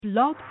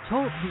Blog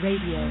Talk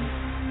Radio.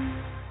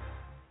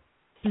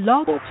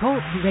 Blog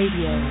Talk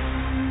Radio.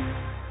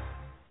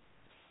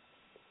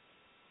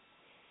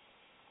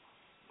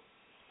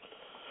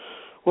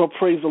 Well,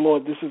 praise the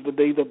Lord. This is the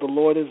day that the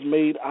Lord has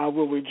made. I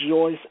will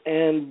rejoice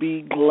and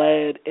be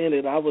glad in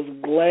it. I was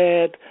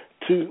glad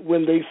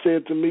when they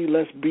said to me,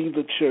 let's be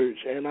the church.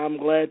 And I'm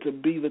glad to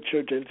be the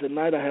church. And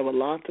tonight I have a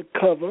lot to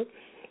cover.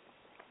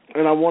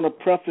 And I want to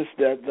preface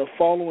that the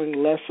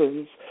following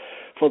lessons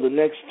for the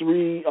next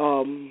three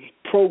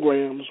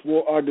programs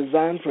are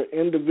designed for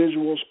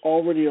individuals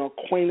already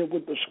acquainted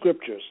with the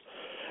Scriptures,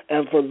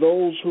 and for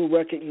those who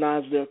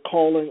recognize their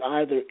calling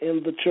either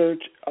in the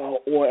church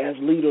or as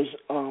leaders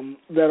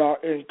that are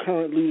in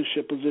current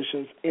leadership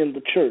positions in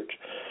the church.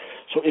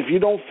 So if you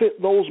don't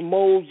fit those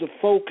modes of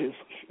focus,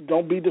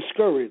 don't be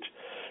discouraged.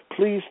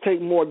 Please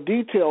take more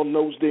detailed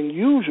notes than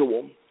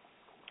usual,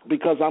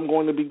 because I'm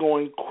going to be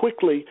going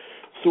quickly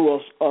through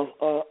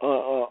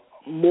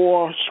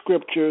more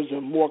scriptures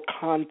and more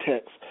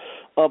context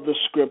of the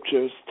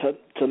scriptures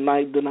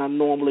tonight than I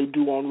normally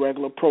do on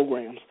regular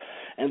programs.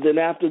 And then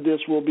after this,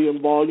 we'll be in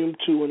volume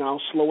 2, and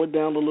I'll slow it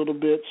down a little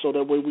bit so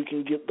that way we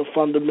can get the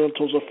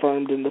fundamentals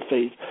affirmed in the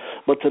faith.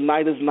 But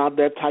tonight is not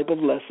that type of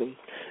lesson.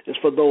 It's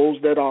for those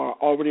that are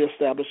already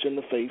established in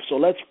the faith. So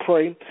let's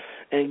pray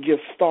and get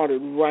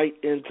started right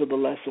into the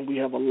lesson. We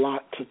have a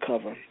lot to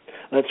cover.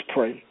 Let's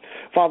pray.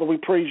 Father, we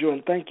praise you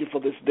and thank you for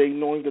this day,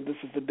 knowing that this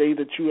is the day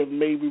that you have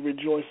made. We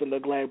rejoice and are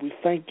glad. We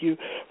thank you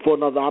for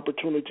another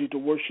opportunity to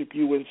worship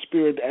you in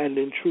spirit and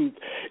in truth.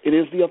 It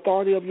is the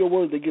authority of your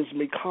word that gives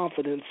me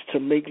confidence to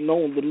make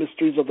known the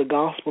mysteries of the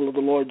gospel of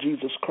the Lord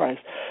Jesus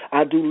Christ.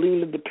 I do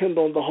lean and depend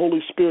on the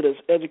Holy Spirit as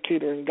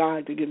educator and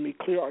guide to give me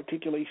clear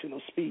articulation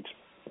of speech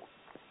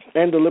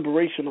and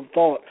deliberation of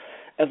thought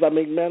as I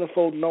make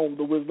manifold known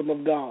the wisdom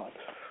of God.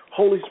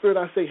 Holy Spirit,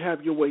 I say,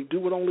 have your way. Do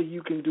what only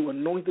you can do.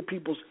 Anoint the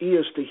people's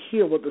ears to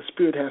hear what the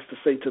Spirit has to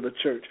say to the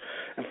church.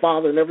 And,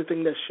 Father, in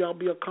everything that shall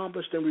be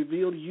accomplished and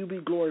revealed, you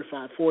be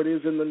glorified. For it is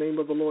in the name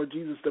of the Lord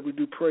Jesus that we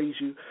do praise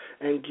you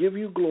and give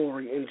you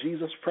glory. In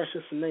Jesus'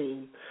 precious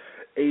name,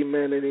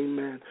 amen and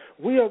amen.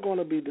 We are going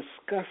to be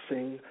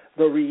discussing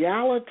the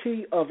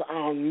reality of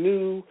our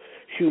new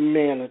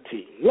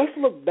humanity. Let's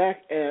look back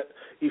at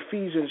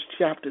Ephesians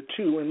chapter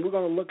 2, and we're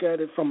going to look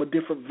at it from a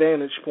different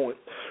vantage point.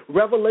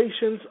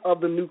 Revelations of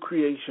the new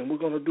creation. We're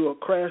going to do a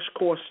crash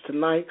course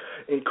tonight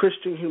in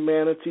Christian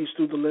humanities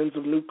through the lens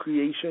of new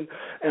creation,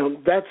 and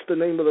that's the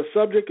name of the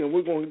subject, and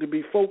we're going to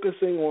be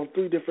focusing on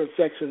 3 different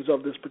sections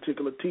of this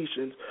particular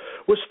teaching.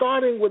 We're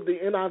starting with the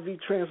NIV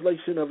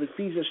translation of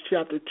Ephesians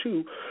chapter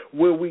 2,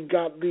 where we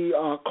got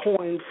the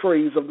coined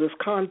phrase of this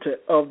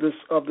content of this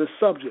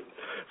subject.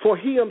 For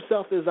he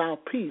himself is our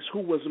peace,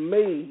 who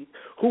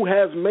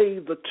has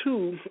made the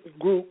two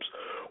groups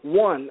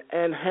one,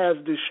 and has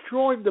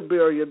destroyed the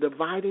barrier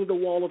dividing the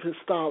wall of his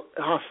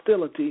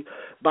hostility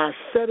by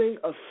setting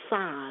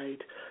aside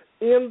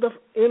in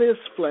his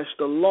flesh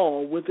the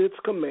law with its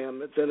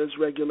commandments and its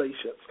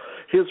regulations.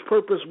 His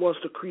purpose was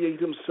to create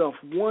himself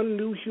one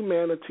new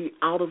humanity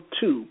out of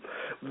 2,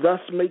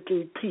 thus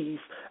making peace,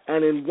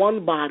 and in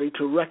one body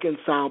to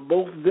reconcile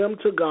both them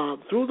to God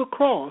through the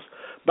cross,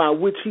 by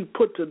which he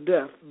put to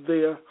death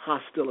their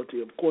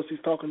hostility. Of course, he's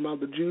talking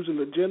about the Jews and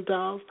the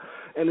Gentiles.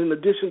 And in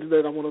addition to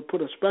that, I want to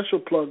put a special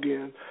plug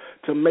in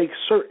to make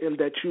certain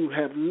that you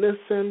have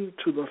listened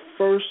to the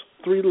first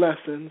 3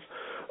 lessons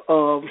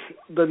of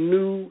the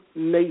new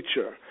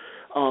nature,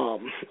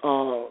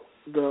 the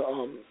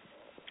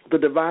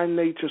Divine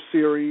Nature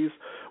series.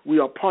 We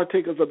are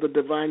partakers of the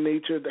divine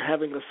nature,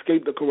 having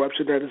escaped the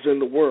corruption that is in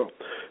the world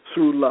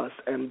through lust.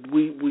 And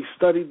we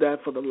studied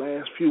that for the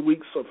last few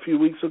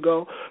weeks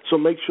ago. So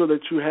make sure that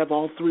you have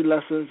all 3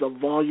 lessons of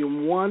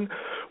Volume 1,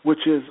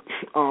 which is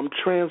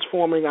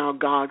transforming our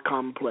God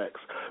complex,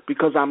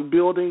 because I'm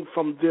building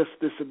from this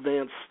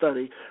advanced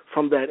study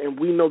from that. And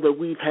we know that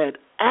we've had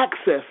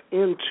access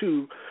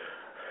into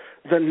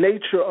the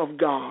nature of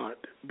God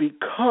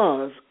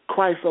because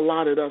Christ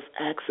allotted us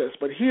access.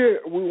 But here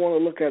we want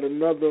to look at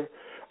another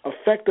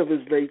effect of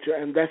his nature,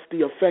 and that's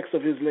the effects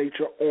of his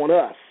nature on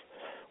us,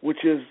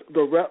 which is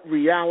the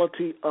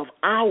reality of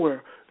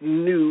our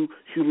new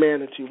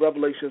humanity,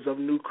 revelations of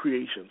new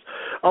creations.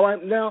 All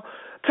right, now,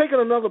 taking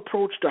another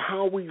approach to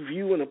how we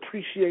view and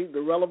appreciate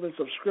the relevance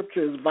of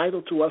Scripture is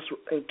vital to us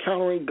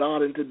encountering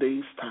God in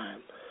today's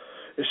time.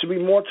 It should be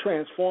more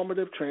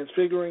transformative,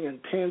 transfiguring, and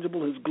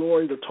tangible, his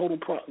glory, the total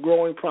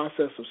growing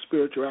process of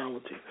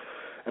spirituality.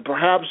 And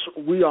perhaps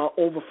we are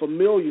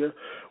over-familiar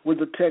with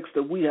the text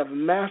that we have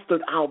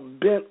mastered our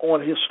bent on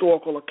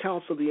historical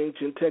accounts of the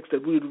ancient text,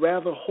 that we'd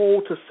rather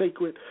hold to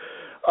sacred,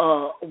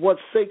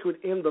 what's sacred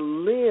in the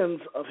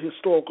lens of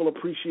historical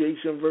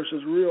appreciation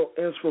versus real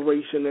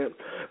inspiration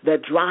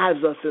that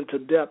drives us into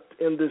depth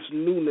in this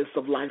newness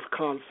of life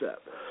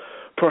concept.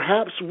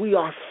 Perhaps we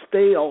are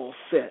stale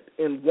set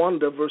in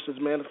wonder versus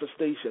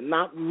manifestation,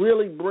 not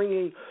really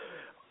bringing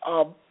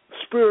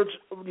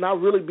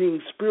not really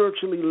being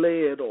spiritually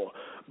led or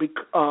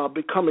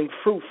becoming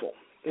fruitful.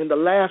 In the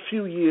last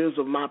few years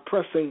of my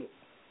pressing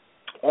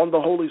on the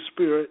Holy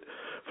Spirit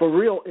For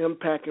real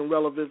impact and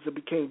relevance, it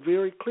became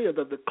very clear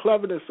that the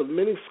cleverness of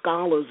many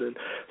scholars and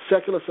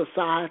secular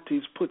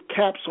societies put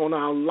caps on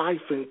our life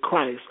in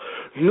Christ,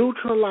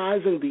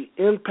 neutralizing the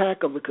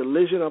impact of the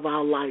collision of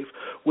our life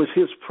with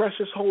His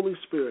precious Holy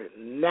Spirit,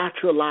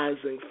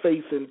 naturalizing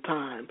faith in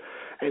time,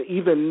 and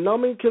even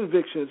numbing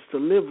convictions to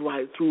live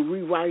right through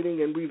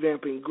rewriting and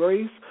revamping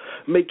grace,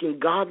 making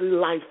godly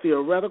life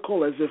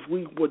theoretical as if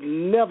we would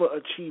never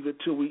achieve it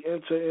till we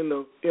enter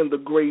in the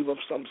grave of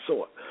some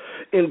sort.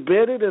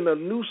 Embedded in a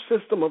new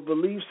system of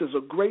beliefs is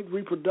a great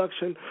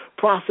reproduction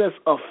process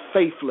of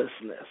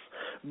faithlessness,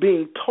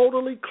 being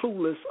totally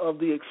clueless of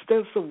the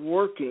extensive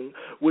working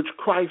which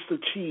Christ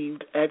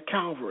achieved at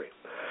Calvary.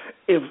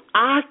 If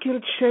I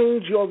can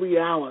change your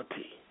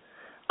reality,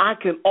 I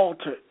can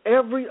alter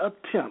every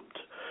attempt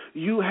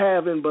you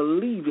have in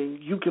believing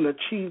you can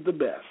achieve the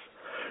best.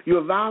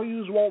 Your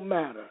values won't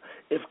matter.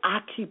 If I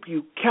keep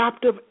you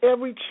captive,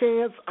 every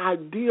chance,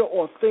 idea,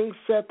 or thing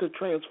set to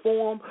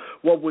transform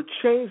what would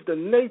change the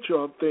nature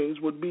of things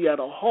would be at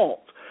a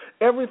halt.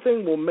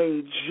 Everything will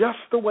remain just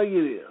the way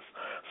it is.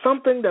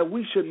 Something that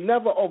we should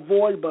never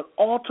avoid but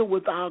alter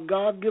with our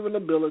God-given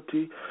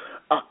ability.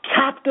 A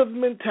captive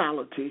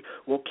mentality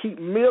will keep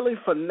merely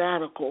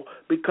fanatical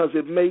because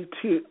it may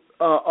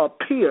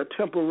appear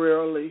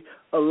temporarily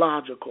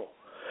illogical.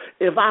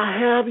 If I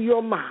have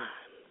your mind,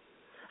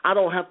 I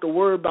don't have to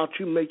worry about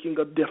you making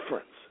a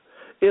difference.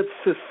 It's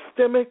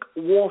systemic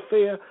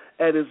warfare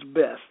at its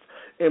best.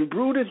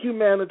 Embrooded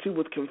humanity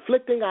with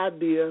conflicting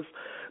ideas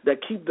that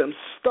keep them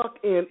stuck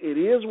in it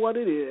is what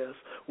it is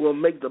will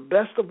make the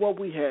best of what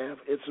we have.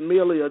 It's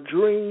merely a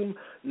dream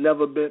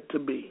never meant to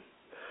be.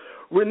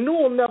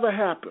 Renewal never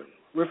happened.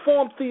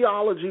 Reformed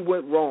theology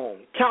went wrong.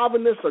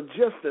 Calvinists are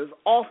just as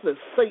off as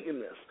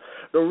Satanists.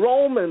 The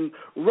Roman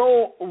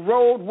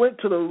road went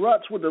to the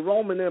ruts with the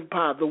Roman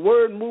Empire. The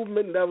word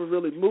movement never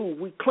really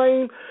moved. We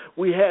claimed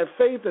we had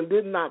faith and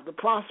did not. The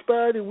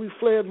prosperity, we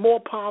fled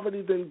more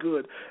poverty than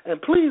good. And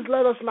please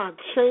let us not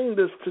chain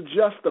this to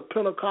just the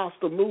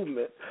Pentecostal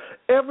movement.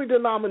 Every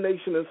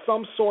denomination in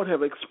some sort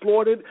have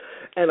exploited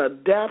and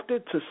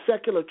adapted to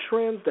secular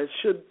trends that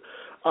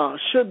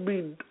should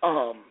be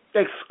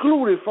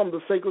excluded from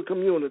the sacred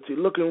community.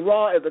 Looking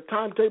raw at the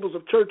timetables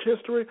of church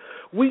history,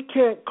 we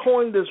can't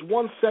coin this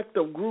one sect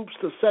of groups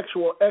to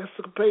sexual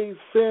escapades,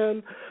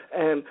 sin,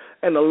 and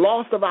the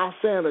loss of our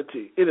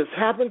sanity. It has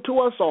happened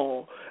to us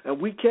all,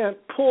 and we can't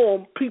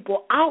pull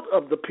people out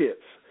of the pits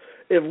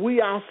if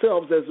we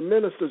ourselves as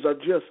ministers are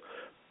just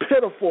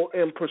pitiful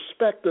in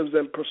perspectives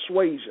and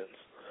persuasions.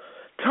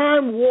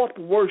 Time-warped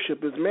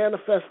worship is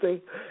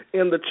manifesting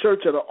in the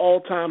church at an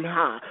all-time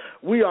high.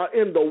 We are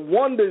in the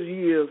wonder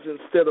years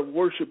instead of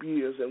worship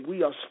years, and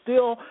we are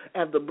still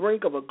at the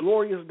brink of a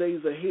glorious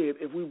days ahead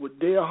if we would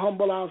dare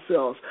humble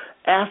ourselves,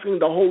 asking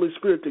the Holy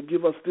Spirit to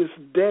give us this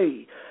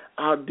day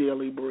our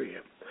daily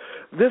bread.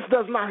 This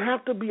does not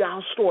have to be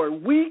our story.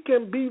 We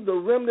can be the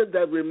remnant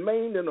that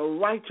remained in a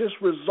righteous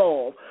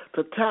resolve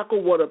to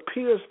tackle what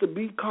appears to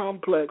be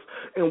complex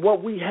in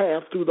what we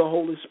have through the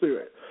Holy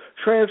Spirit.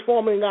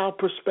 Transforming our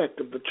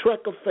perspective, the trek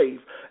of faith,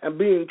 and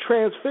being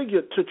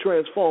transfigured to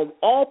transform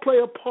all play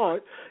a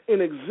part in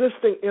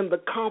existing in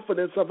the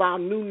confidence of our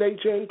new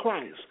nature in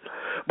Christ.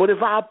 But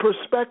if our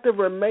perspective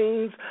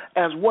remains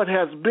as what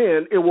has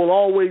been, it will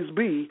always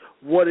be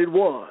what it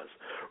was.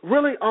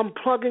 Really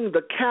unplugging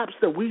the caps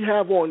that we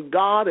have on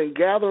God and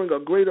gathering a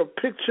greater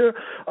picture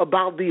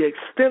about the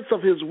extent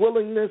of His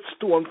willingness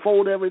to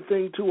unfold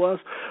everything to us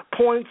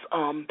points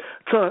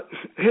to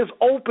His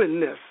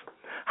openness,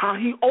 how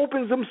He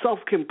opens Himself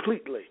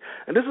completely.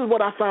 And this is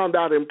what I found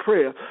out in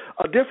prayer.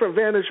 A different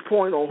vantage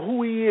point on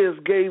who He is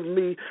gave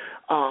me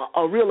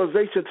a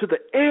realization to the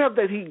air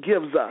that He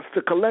gives us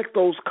to collect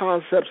those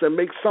concepts and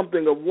make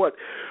something of what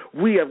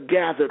we have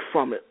gathered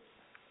from it.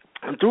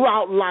 And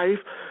throughout life,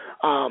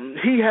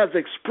 He has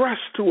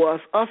expressed to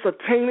us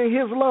attaining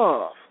His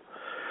love.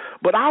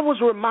 But I was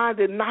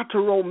reminded not to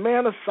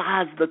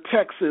romanticize the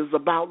texts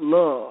about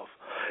love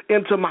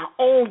into my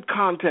own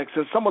context,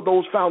 and some of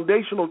those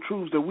foundational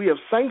truths that we have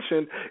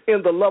sanctioned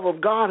in the love of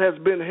God has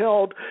been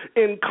held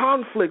in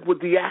conflict with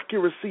the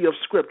accuracy of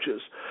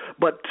Scriptures.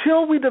 But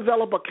till we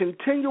develop a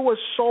contentious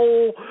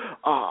soul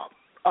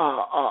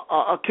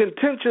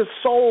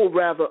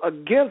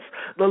against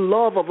the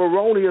love of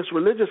erroneous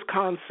religious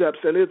concepts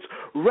and its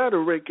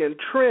rhetoric and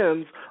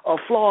trends of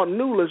flawed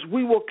newness,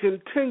 we will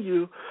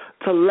continue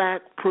to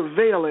lack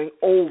prevailing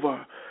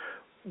over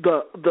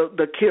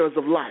the cares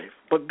of life.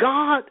 But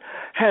God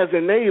has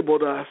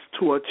enabled us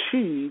to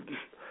achieve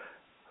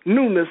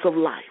newness of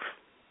life.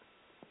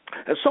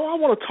 And so I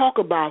want to talk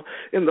about,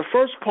 in the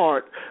first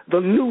part, the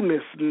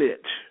newness niche.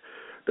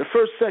 The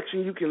first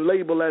section you can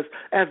label as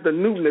the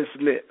newness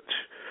niche.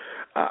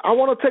 I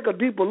want to take a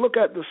deeper look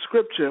at the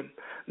Scripture,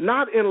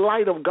 not in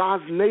light of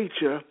God's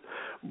nature,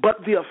 but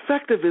the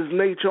effect of His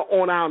nature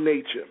on our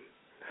nature.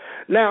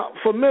 Now,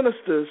 for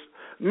ministers,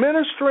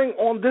 ministering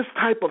on this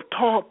type of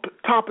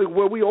topic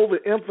where we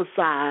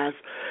overemphasize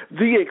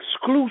the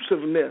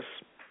exclusiveness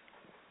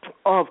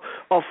of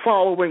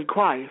following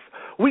Christ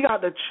We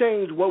got to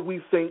change what we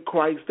think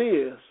Christ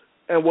is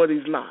and what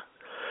he's not.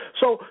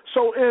 So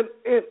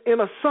in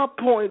a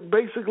sub-point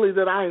basically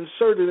that I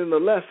inserted in the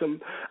lesson,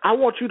 I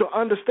want you to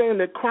understand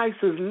that Christ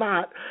is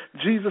not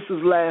Jesus'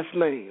 last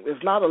name.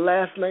 It's not a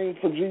last name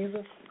for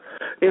Jesus.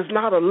 It's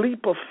not a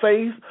leap of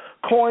faith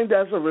coined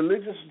as a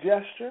religious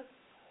gesture.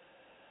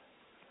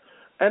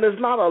 And it's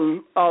not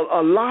a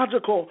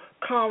logical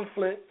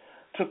conflict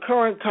to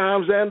current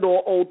times and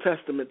or Old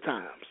Testament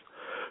times.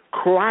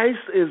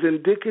 Christ is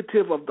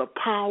indicative of the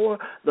power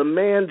the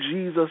man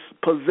Jesus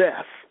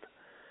possessed.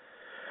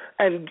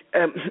 And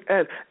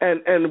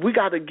we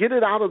got to get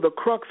it out of the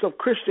crux of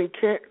Christian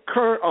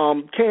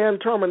can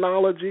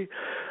terminology,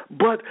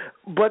 but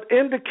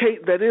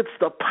indicate that it's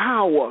the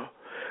power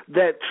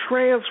that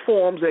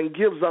transforms and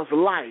gives us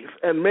life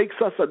and makes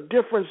us a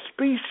different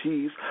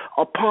species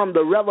upon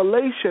the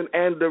revelation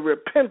and the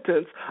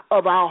repentance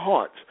of our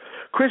hearts.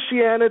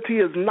 Christianity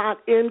is not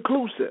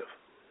inclusive.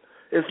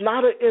 It's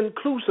not an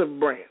inclusive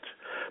branch,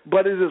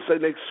 but it is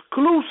an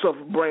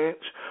exclusive branch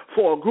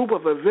for a group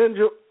of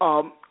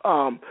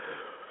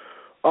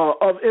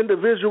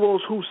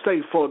individuals who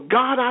say, for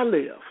God I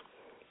live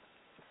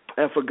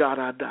and for God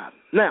I die.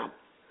 Now,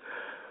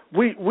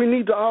 we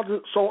need to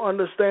also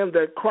understand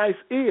that Christ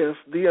is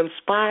the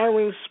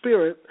inspiring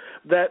spirit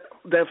that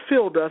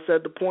filled us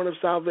at the point of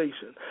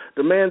salvation.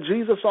 The man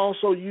Jesus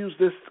also used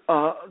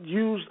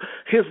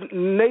his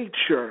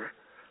nature,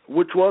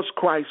 which was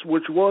Christ,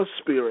 which was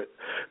spirit,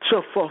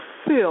 to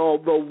fulfill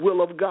the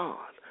will of God.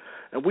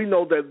 And we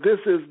know that this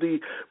is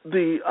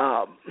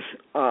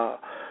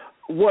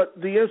what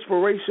the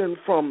inspiration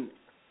from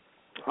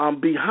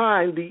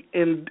behind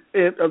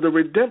the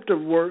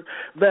redemptive work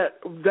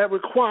that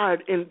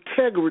required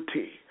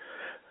integrity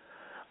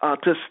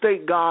to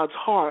state God's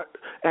heart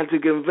and to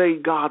convey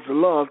God's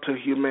love to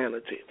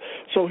humanity.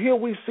 So here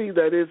we see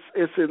that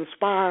it's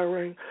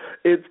inspiring.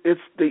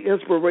 It's the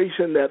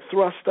inspiration that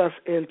thrust us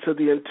into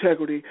the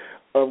integrity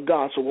of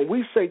God. So when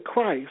we say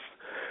Christ,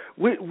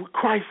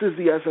 Christ is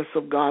the essence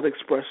of God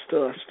expressed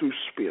to us through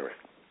Spirit.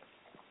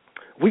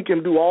 We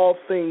can do all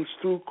things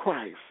through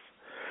Christ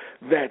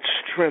that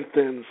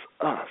strengthens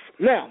us.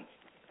 Now,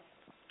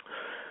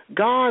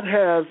 God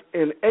has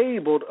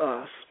enabled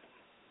us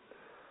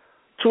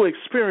to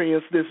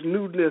experience this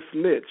newness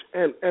niche.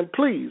 And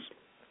please,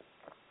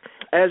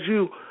 as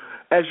you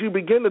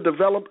begin to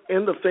develop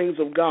in the things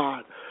of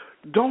God,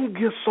 don't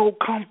get so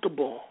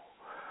comfortable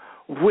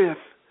with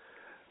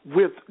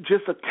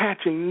just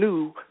attaching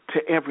new to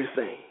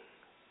everything.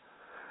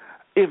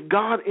 If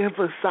God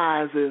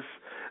emphasizes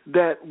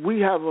that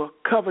we have a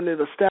covenant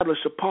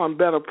established upon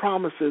better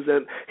promises,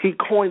 and he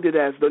coined it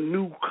as the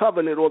new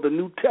covenant or the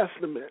New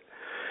Testament,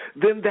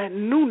 then that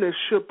newness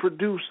should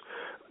produce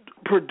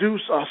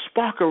a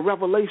spark of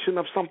revelation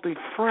of something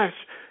fresh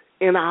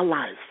in our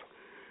lives.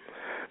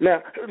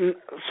 Now,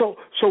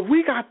 so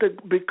we got to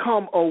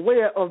become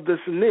aware of this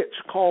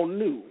niche called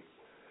new,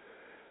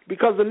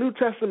 because the New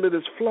Testament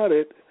is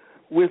flooded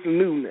with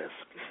newness.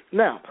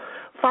 Now,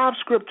 5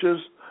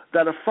 scriptures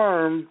that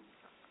affirm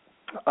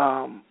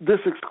this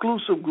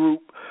exclusive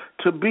group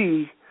to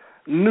be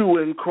new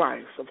in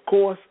Christ. Of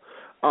course,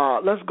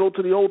 let's go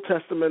to the Old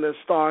Testament and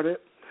start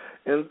it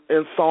in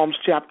Psalms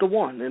chapter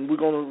 1. And we're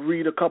going to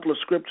read a couple of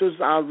scriptures.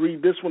 I'll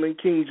read this one in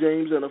King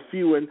James and a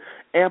few in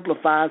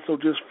Amplified, so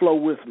just flow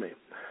with me.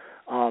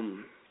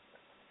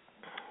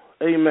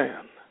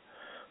 Amen.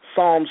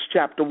 Psalms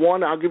chapter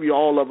 1. I'll give you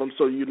all of them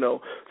so you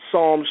know.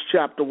 Psalms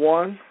chapter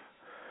 1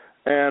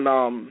 and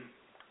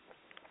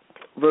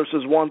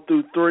verses 1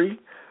 through 3.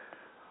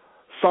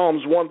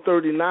 Psalms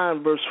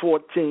 139, verse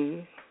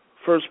 14,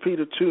 1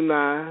 Peter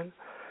 2:9,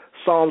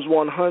 Psalms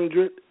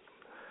 100,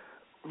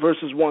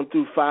 verses 1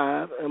 through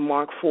 5, and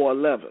Mark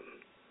 4:11.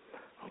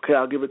 Okay,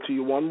 I'll give it to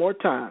you one more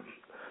time.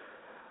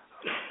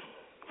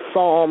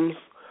 Psalms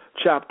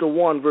chapter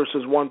 1,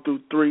 verses 1 through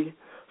 3,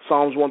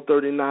 Psalms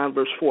 139,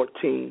 verse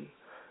 14,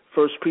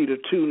 1 Peter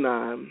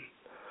 2:9,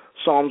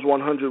 Psalms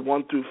 100,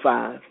 1 through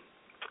 5,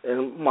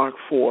 and Mark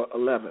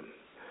 4:11.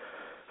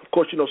 Of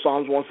course, you know,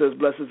 Psalms 1 says,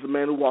 blessed is the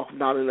man who walketh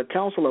not in the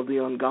counsel of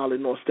the ungodly,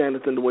 nor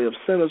standeth in the way of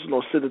sinners,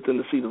 nor sitteth in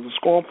the seat of the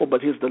scornful, but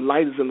his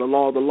delight is in the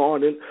law of the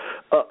Lord, in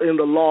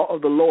the law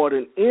of the Lord,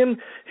 and in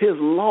his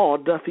law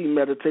doth he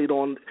meditate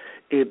on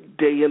it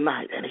day and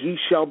night. And he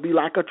shall be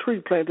like a tree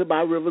planted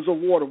by rivers of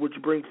water,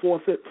 which bring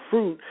forth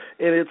fruit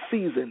in its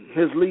season.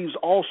 His leaves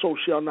also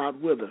shall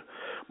not wither,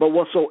 but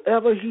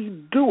whatsoever he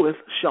doeth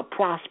shall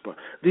prosper.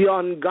 The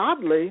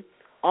ungodly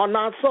are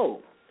not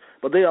so,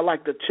 but they are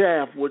like the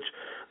chaff which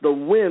the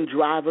wind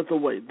driveth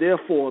away.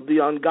 Therefore, the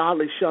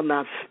ungodly shall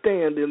not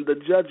stand in the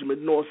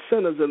judgment, nor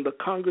sinners in the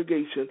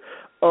congregation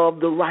of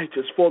the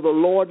righteous. For the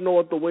Lord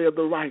knoweth the way of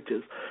the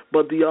righteous,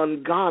 but the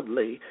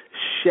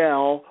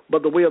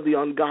way of the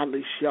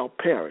ungodly shall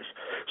perish.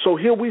 So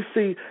here we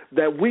see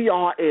that we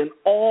are an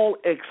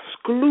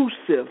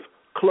all-exclusive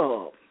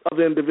club of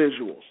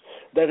individuals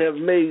that have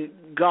made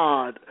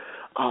God,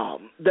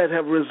 that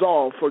have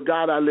resolved, for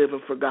God I live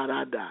and for God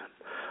I die.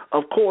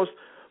 Of course,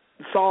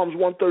 Psalms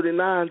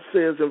 139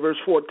 says in verse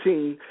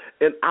 14,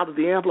 and out of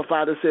the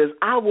Amplified it says,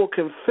 I will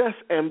confess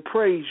and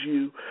praise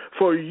you,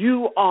 for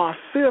you are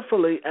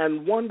fearfully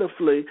and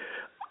wonderfully,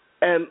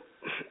 and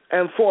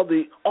for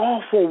the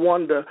awful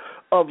wonder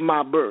of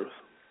my birth.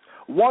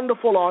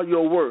 Wonderful are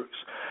your works,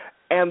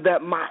 and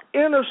that my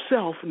inner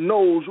self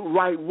knows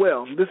right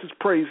well. This is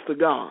praise to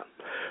God.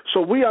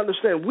 So we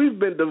understand we've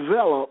been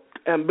developed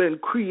and been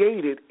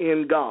created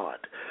in God.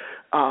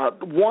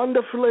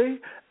 Wonderfully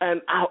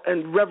and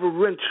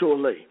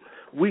reverentially,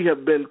 we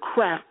have been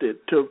crafted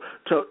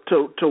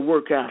to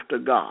work after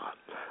God.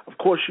 Of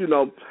course,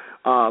 1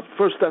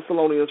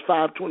 Thessalonians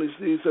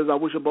 5:23 says, I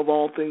wish above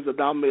all things that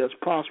thou mayest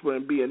prosper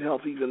and be in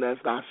health even as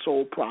thy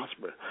soul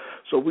prosper.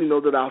 So we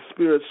know that our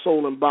spirit,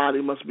 soul, and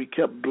body must be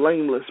kept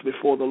blameless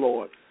before the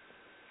Lord.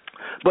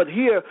 But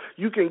here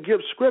you can give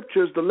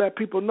scriptures to let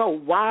people know,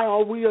 why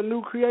are we a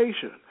new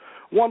creation?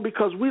 One,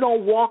 because we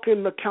don't walk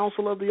in the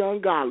counsel of the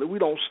ungodly. We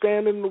don't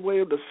stand in the way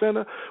of the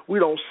sinner. We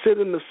don't sit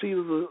in the seat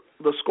of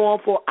the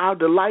scornful. Our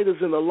delight is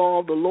in the law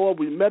of the Lord.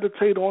 We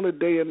meditate on it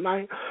day and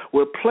night.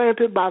 We're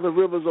planted by the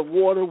rivers of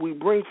water. We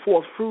bring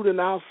forth fruit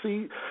in our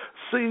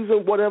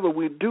season. Whatever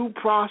we do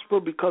prosper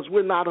because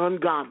we're not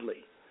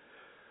ungodly.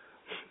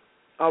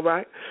 All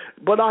right?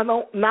 But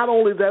not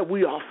only that,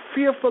 we are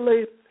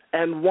fearfully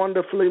and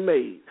wonderfully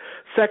made.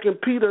 2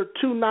 Peter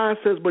 2:9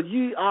 says, but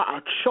ye are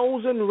a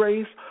chosen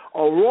race,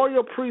 a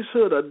royal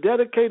priesthood, a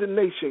dedicated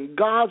nation,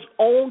 God's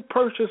own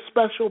purchased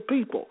special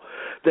people,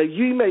 that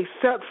ye may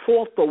set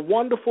forth the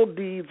wonderful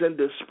deeds and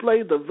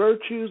display the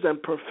virtues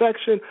and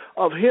perfection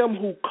of him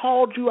who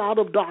called you out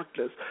of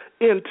darkness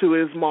into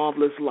his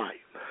marvelous light.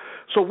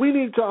 So we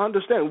need to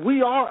understand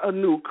we are a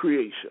new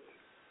creation.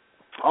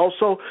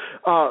 Also,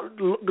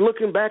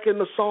 looking back in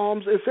the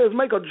Psalms, it says,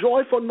 make a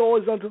joyful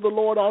noise unto the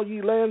Lord, all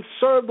ye lands.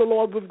 Serve the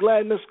Lord with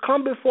gladness.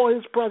 Come before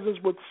his presence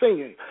with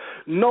singing.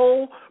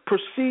 Know,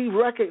 perceive,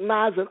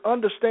 recognize, and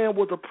understand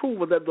with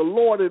approval that the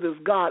Lord, it is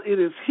God. It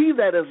is he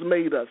that has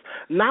made us,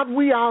 not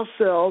we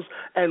ourselves,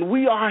 and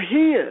we are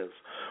his.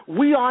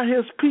 We are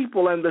his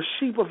people and the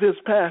sheep of his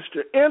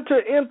pasture. Enter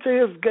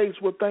into his gates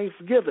with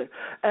thanksgiving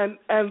and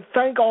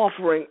thank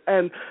offering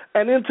and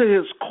into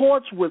his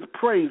courts with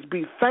praise.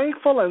 Be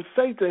thankful and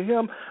say to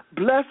him,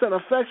 bless and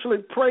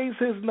affectionately praise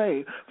his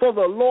name. For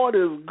the Lord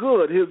is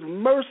good. His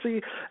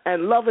mercy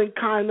and loving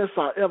kindness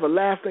are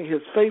everlasting.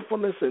 His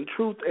faithfulness and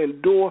truth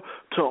endure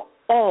to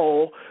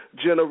all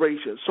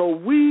generations. So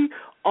we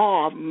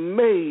are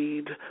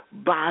made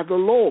by the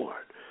Lord.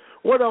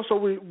 What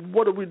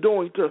are we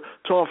doing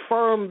to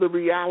affirm the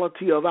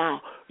reality of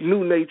our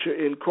new nature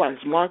in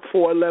Christ? Mark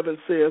 4:11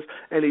 says,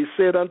 and he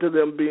said unto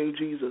them, being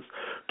Jesus,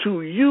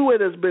 to you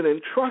it has been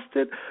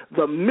entrusted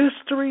the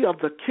mystery of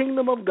the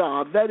kingdom of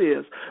God, that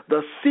is,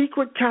 the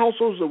secret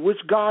counsels of which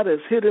God has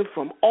hidden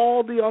from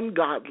all the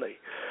ungodly.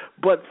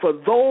 But for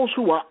those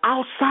who are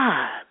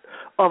outside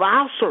of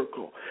our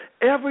circle,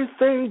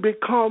 everything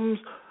becomes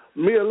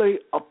merely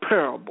a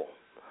parable,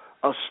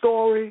 a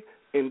story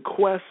in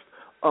quest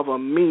of a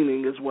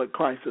meaning is what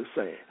Christ is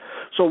saying.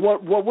 So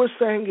what we're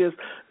saying is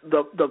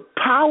the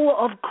power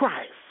of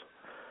Christ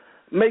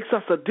makes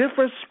us a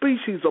different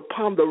species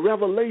upon the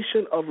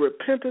revelation of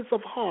repentance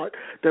of heart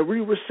that we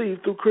receive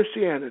through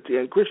Christianity.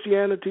 And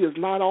Christianity is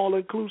not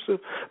all-inclusive,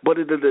 but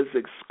it is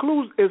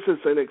exclusive.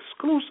 It's an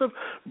exclusive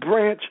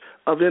branch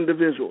of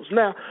individuals.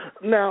 Now,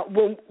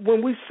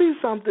 when we see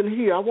something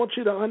here, I want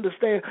you to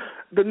understand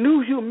the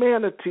new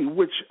humanity,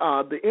 which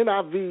the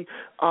NIV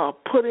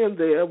put in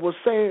there, was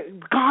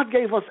saying God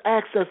gave us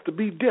access to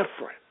be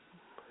different.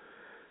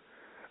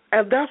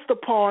 And that's the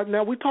part.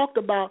 Now, we talked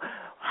about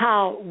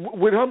how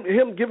with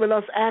him giving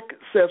us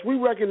access, we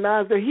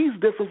recognize that he's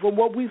different from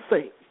what we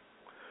think.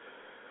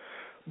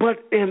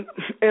 But in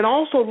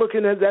also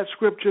looking at that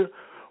scripture,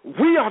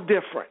 we are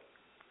different.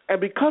 And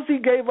because he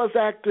gave us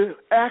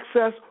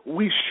access,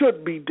 we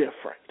should be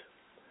different.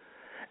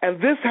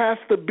 And this has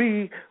to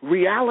be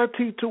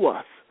reality to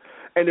us.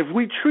 And if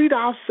we treat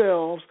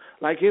ourselves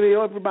like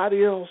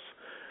everybody else,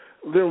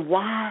 then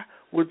why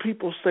would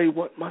people say,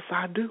 what must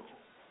I do?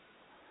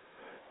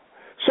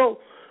 So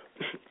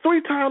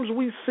 3 times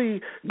we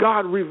see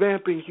God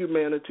revamping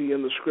humanity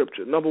in the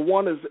scripture. Number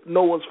 1 is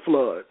Noah's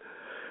flood.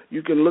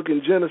 You can look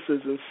in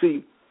Genesis and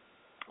see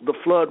the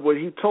flood where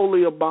he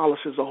totally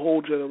abolishes a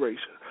whole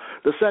generation.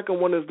 The second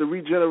one is the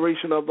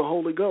regeneration of the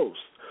Holy Ghost,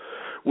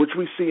 which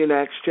we see in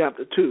Acts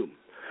chapter 2.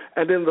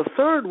 And then the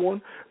third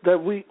one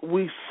that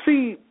we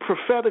see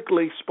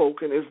prophetically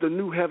spoken is the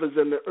new heavens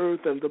and the earth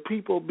and the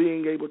people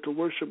being able to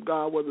worship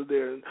God, whether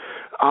they're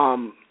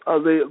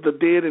the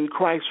dead in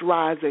Christ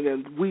rising,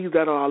 and we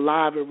that are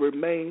alive and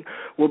remain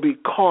will be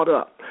caught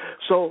up.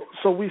 So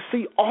we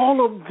see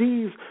all of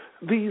these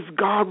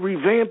God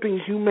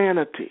revamping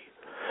humanity.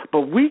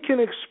 But we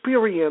can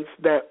experience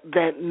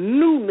that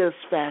newness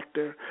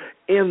factor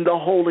in the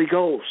Holy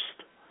Ghost,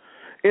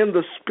 in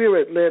the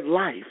Spirit-led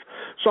life.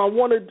 So I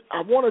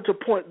wanted to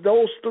point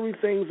those 3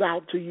 things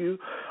out to you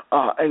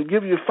and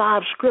give you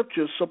 5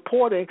 scriptures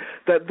supporting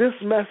that this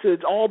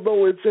message,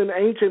 although it's in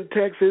ancient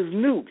text, is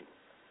new.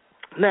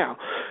 Now,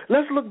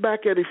 Let's look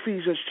back at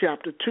Ephesians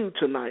chapter 2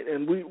 tonight,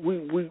 and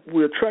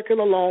we're trekking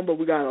along, but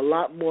we got a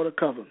lot more to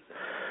cover.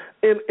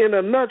 In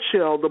a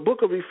nutshell, the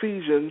book of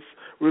Ephesians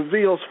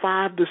reveals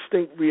 5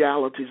 distinct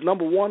realities.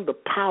 Number 1, the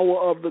power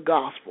of the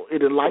gospel.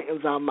 It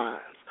enlightens our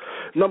minds.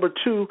 Number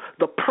 2,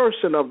 the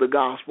person of the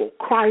gospel,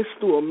 Christ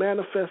through a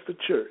manifested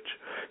church.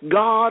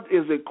 God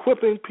is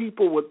equipping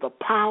people with the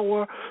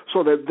power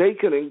so that they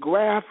can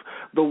engraft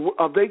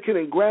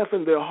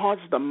in their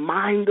hearts the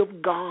mind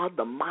of God,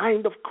 the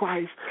mind of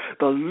Christ,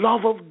 the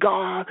love of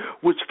God,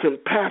 which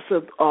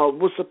surpasses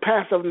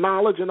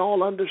knowledge and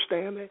all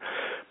understanding.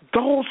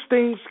 Those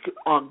things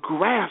are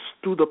grasped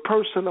through the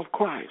person of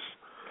Christ.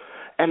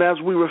 And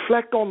as we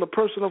reflect on the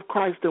person of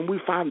Christ, then we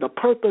find the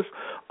purpose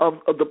of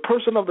the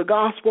person of the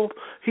gospel.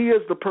 He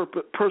is the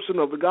person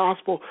of the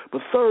gospel.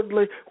 But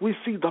thirdly, we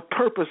see the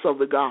purpose of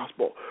the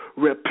gospel: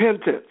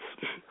 repentance,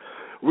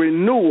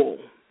 renewal,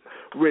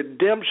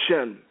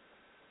 redemption.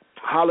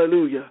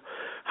 Hallelujah.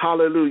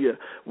 Hallelujah.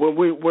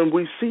 When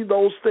we see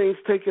those things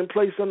taking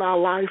place in our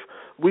life,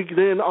 we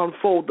then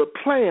unfold the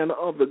plan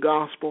of the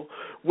gospel,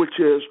 which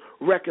is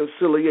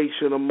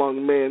reconciliation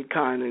among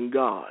mankind and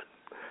God.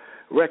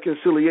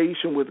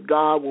 Reconciliation with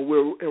God. When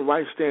we're in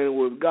right standing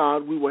with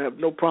God, we will have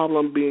no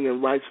problem being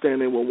in right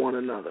standing with one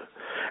another.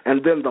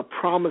 And then the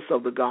promise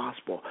of the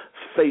gospel,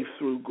 faith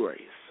through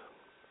grace.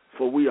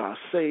 For we are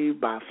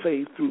saved by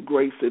faith through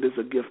grace. It is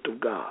a gift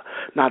of God,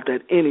 not that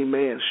any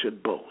man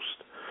should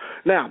boast.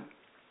 Now,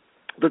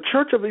 the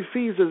church of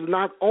Ephesians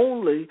not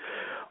only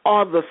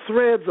are the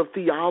threads of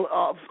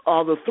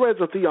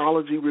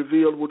theology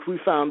revealed, which we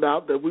found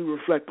out that we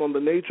reflect on the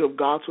nature of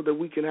God so that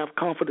we can have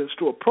confidence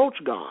to approach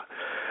God,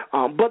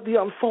 but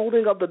the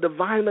unfolding of the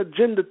divine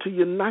agenda to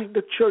unite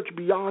the church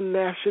beyond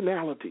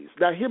nationalities.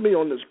 Now, hear me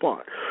on this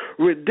part.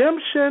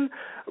 Redemption,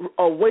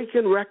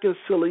 awaken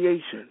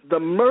reconciliation, the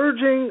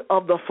merging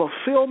of the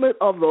fulfillment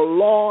of the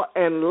law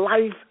and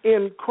life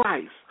in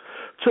Christ,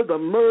 to the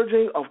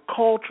merging of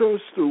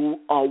cultures through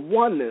a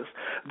oneness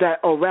that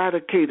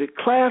eradicated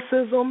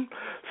classism,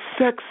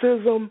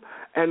 sexism,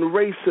 and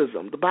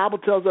racism. The Bible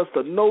tells us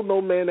to know no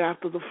man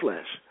after the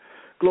flesh,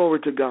 glory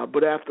to God,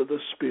 but after the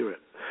Spirit.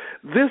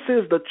 This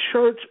is the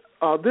church.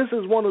 This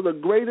is one of the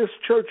greatest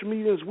church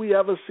meetings we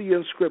ever see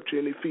in Scripture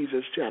in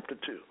Ephesians chapter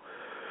 2.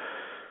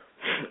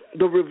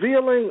 The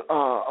revealing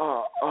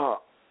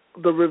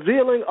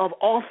of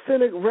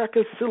authentic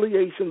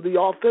reconciliation, the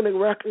authentic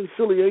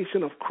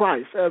reconciliation of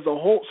Christ as a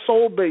whole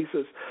soul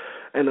basis,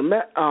 and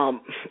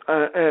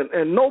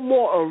no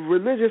more a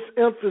religious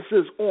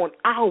emphasis on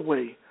our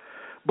way,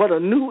 but a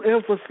new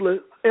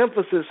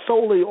emphasis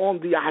solely on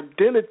the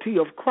identity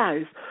of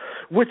Christ,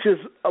 which is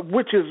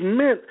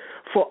meant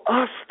for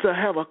us to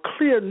have a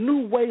clear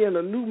new way and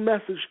a new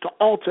message to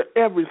alter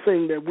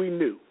everything that we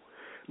knew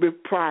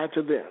prior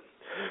to then.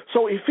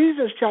 So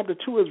Ephesians chapter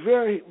 2 is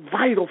very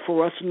vital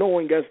for us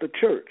knowing as the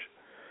church.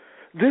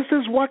 This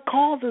is what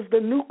causes the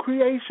new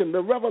creation,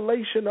 the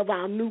revelation of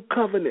our new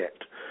covenant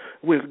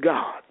with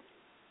God.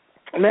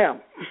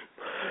 Now,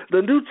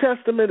 the New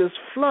Testament is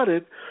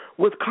flooded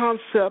with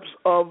concepts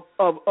of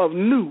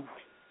new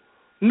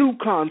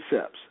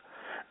concepts.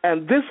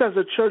 And this as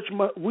a church,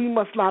 we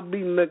must not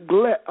be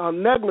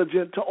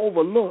negligent to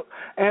overlook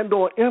and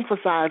or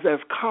emphasize as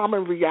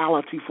common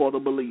reality for the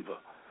believer.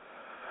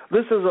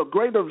 This is a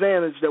great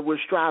advantage that we're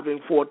striving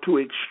for, to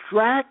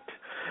extract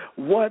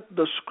what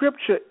the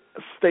Scripture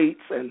states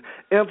and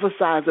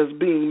emphasize as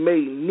being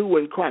made new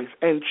in Christ,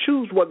 and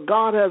choose what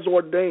God has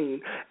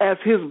ordained as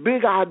His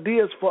big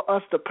ideas for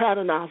us to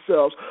pattern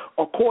ourselves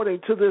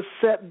according to this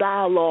set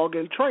dialogue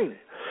and training.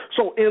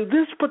 So in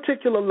this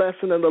particular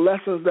lesson and the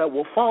lessons that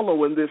will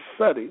follow in this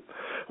study,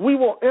 we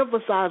will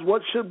emphasize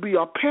what should be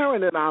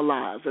apparent in our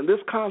lives. And this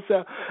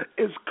concept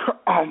is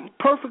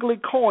perfectly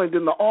coined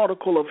in the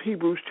article of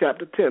Hebrews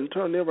chapter 10.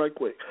 Turn there right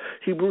quick.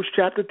 Hebrews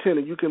chapter 10,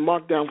 and you can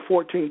mark down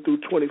 14 through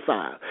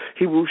 25.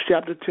 Hebrews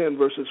chapter 10,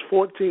 verses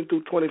 14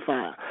 through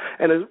 25.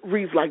 And it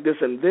reads like this: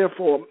 and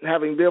therefore,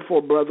 having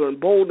therefore, brethren,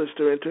 boldness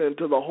to enter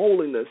into the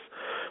holiest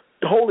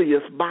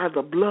by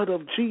the blood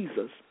of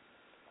Jesus,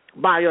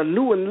 by a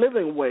new and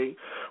living way,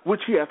 which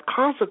He hath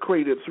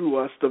consecrated through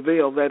us, the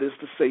veil, that is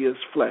to say, His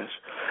flesh.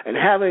 And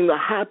having the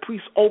high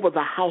priest over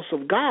the house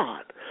of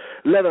God,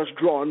 let us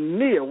draw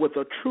near with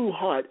a true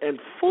heart and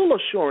full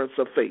assurance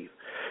of faith,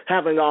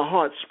 having our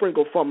hearts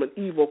sprinkled from an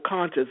evil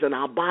conscience and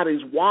our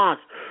bodies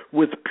washed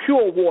with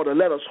pure water.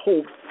 Let us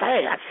hold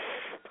fast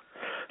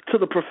to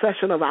the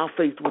profession of our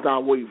faith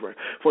without wavering,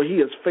 for He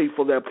is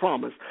faithful that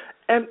promise.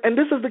 And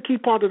this is the key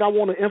part that I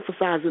want to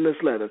emphasize in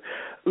this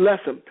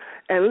lesson.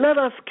 And let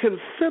us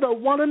consider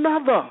one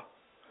another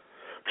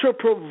to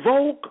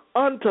provoke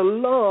unto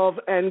love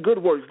and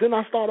good works. Didn't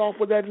I start off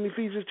with that in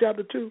Ephesians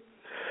chapter 2?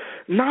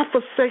 Not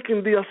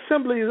forsaking the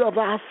assembly of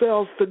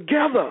ourselves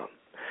together,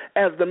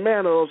 as the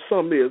manner of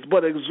some is,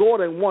 but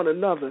exhorting one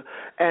another,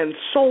 and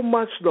so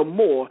much the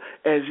more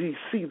as ye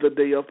see the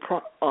day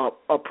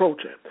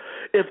approaching.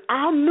 If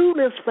our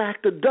newness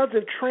factor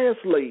doesn't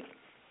translate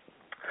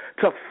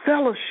to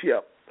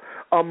fellowship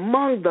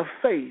among the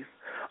faith,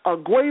 a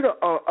greater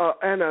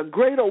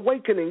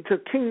awakening to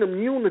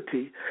kingdom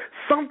unity,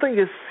 something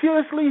is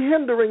seriously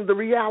hindering the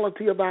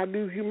reality of our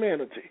new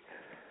humanity.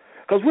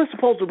 Because we're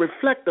supposed to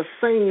reflect the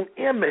same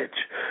image,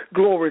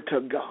 glory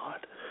to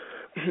God.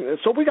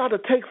 So we got to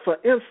take, for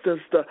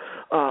instance, the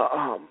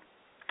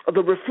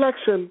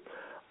reflection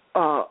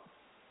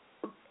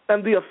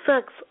and the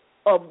effects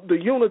of the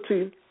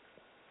unity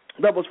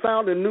that was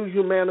found in new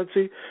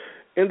humanity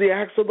in the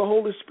acts of the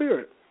Holy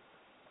Spirit.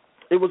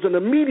 It was an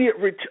immediate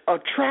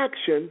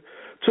attraction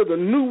to the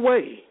new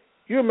way.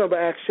 You remember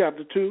Acts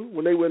chapter 2,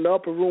 when they were in the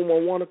upper room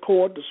on one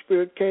accord, the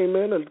Spirit came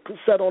in and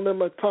set on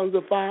them as tongues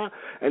of fire,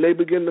 and they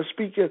began to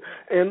speak in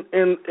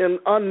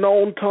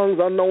unknown tongues,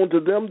 unknown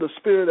to them, the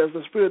Spirit as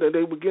the Spirit, and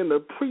they began to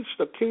preach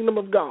the kingdom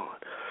of God.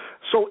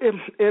 So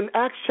in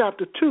Acts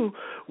chapter 2,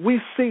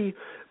 we see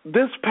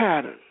this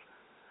pattern.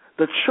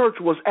 The church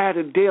was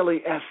added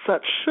daily as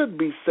such should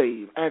be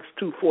saved, Acts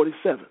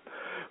 2:47.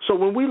 So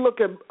when we look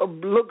at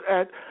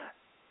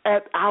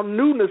our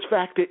newness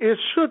factor, it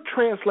should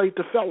translate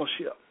to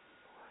fellowship.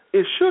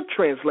 It should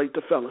translate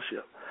to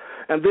fellowship.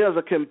 And there's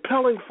a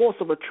compelling force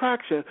of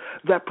attraction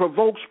that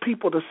provokes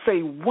people to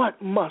say, what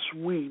must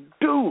we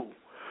do?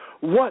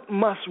 What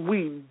must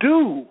we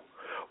do?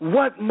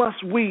 What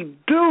must we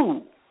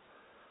do?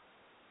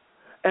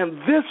 And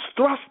this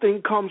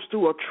thrusting comes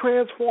through a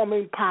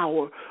transforming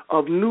power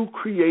of new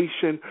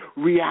creation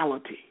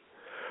reality.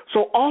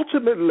 So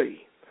ultimately,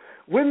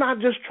 we're not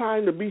just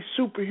trying to be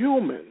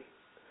superhuman.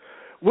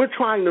 We're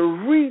trying to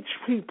reach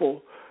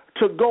people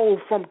to go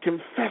from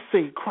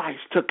confessing Christ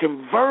to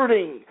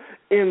converting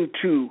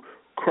into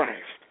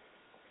Christ.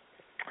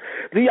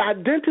 The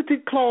identity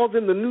clause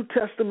in the New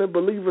Testament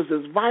believers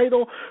is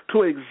vital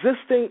to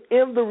existing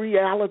in the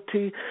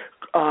reality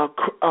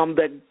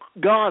that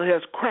God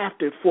has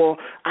crafted for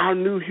our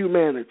new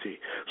humanity.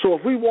 So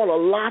if we want to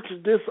launch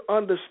this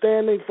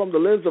understanding from the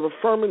lens of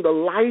affirming the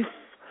life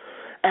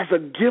as a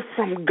gift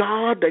from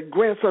God that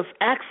grants us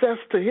access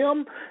to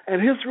Him and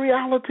His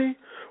reality,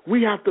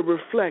 we have to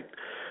reflect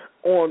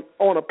on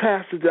a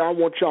passage that I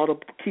want y'all to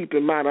keep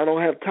in mind. I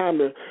don't have time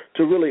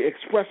to really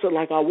express it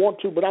like I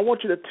want to, but I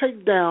want you to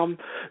take down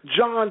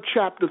John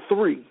chapter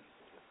 3,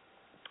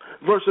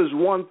 verses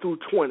 1 through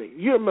 20.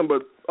 You remember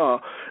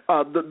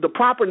the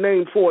proper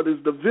name for it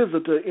is the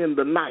visitor in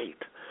the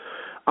night,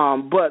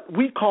 but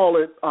we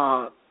call it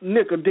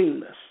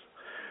Nicodemus.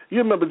 You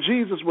remember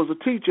Jesus was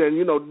a teacher, and,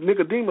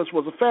 Nicodemus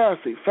was a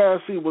Pharisee.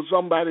 Pharisee was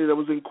somebody that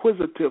was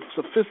inquisitive,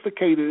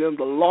 sophisticated in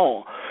the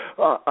law,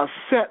 a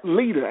set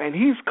leader, and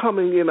he's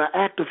coming in an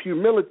act of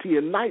humility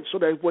at night so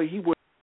that way he would